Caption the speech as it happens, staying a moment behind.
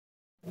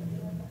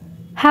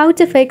How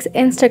to fix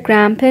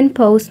Instagram pin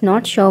post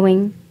not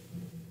showing.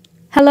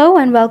 Hello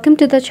and welcome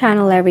to the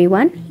channel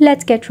everyone.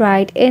 Let's get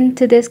right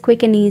into this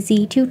quick and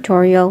easy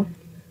tutorial.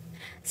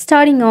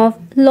 Starting off,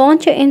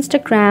 launch your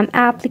Instagram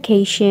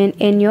application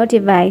in your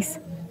device.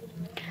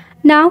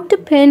 Now to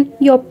pin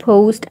your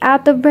post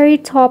at the very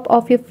top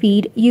of your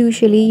feed,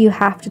 usually you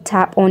have to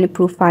tap on your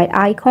profile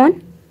icon.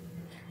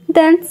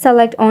 Then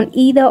select on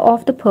either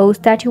of the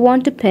posts that you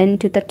want to pin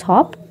to the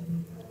top.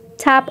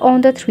 Tap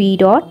on the three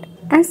dot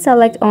and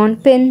select on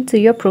pin to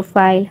your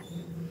profile.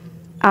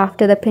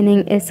 After the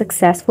pinning is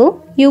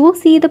successful, you will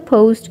see the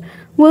post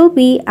will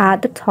be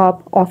at the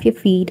top of your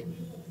feed.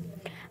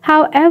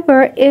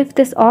 However, if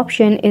this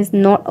option is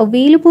not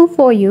available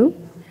for you,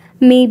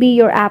 maybe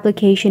your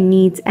application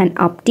needs an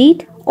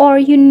update or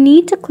you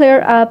need to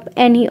clear up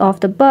any of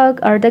the bug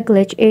or the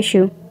glitch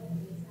issue.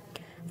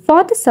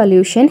 For the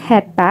solution,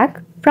 head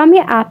back from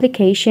your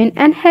application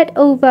and head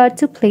over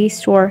to Play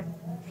Store.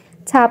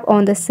 Tap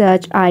on the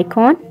search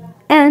icon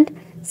and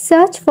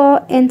search for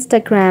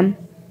Instagram.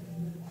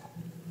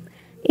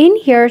 In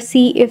here,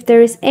 see if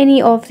there is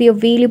any of the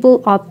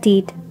available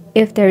update.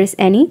 If there is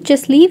any,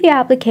 just leave your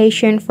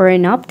application for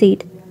an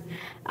update.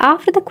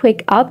 After the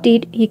quick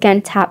update, you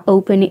can tap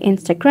open your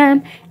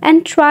Instagram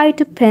and try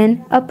to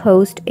pin a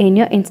post in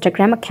your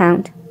Instagram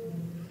account.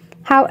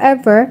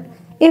 However,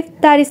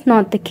 if that is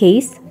not the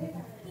case,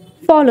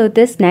 follow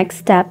this next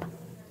step.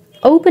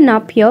 Open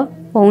up your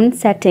phone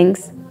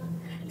settings.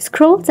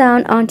 Scroll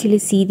down until you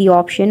see the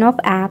option of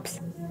apps.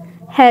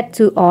 Head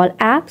to all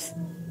apps.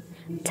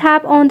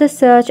 Tap on the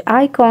search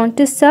icon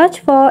to search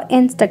for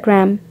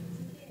Instagram.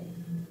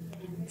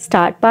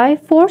 Start by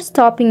force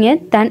stopping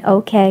it, then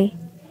OK.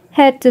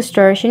 Head to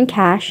storage and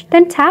cache,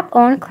 then tap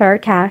on clear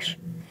cache.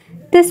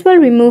 This will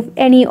remove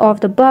any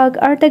of the bug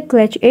or the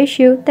glitch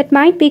issue that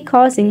might be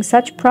causing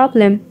such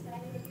problem.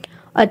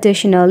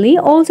 Additionally,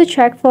 also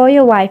check for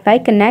your Wi-Fi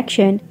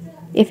connection.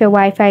 If your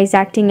Wi-Fi is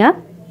acting up,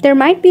 there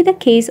might be the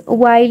case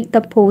while the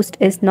post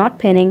is not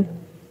pinning.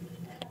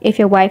 If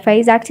your Wi-Fi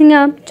is acting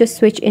up, just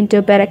switch into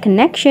a better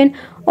connection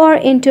or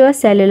into a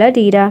cellular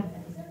data.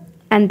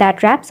 And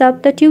that wraps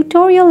up the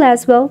tutorial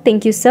as well.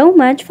 Thank you so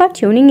much for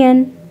tuning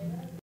in.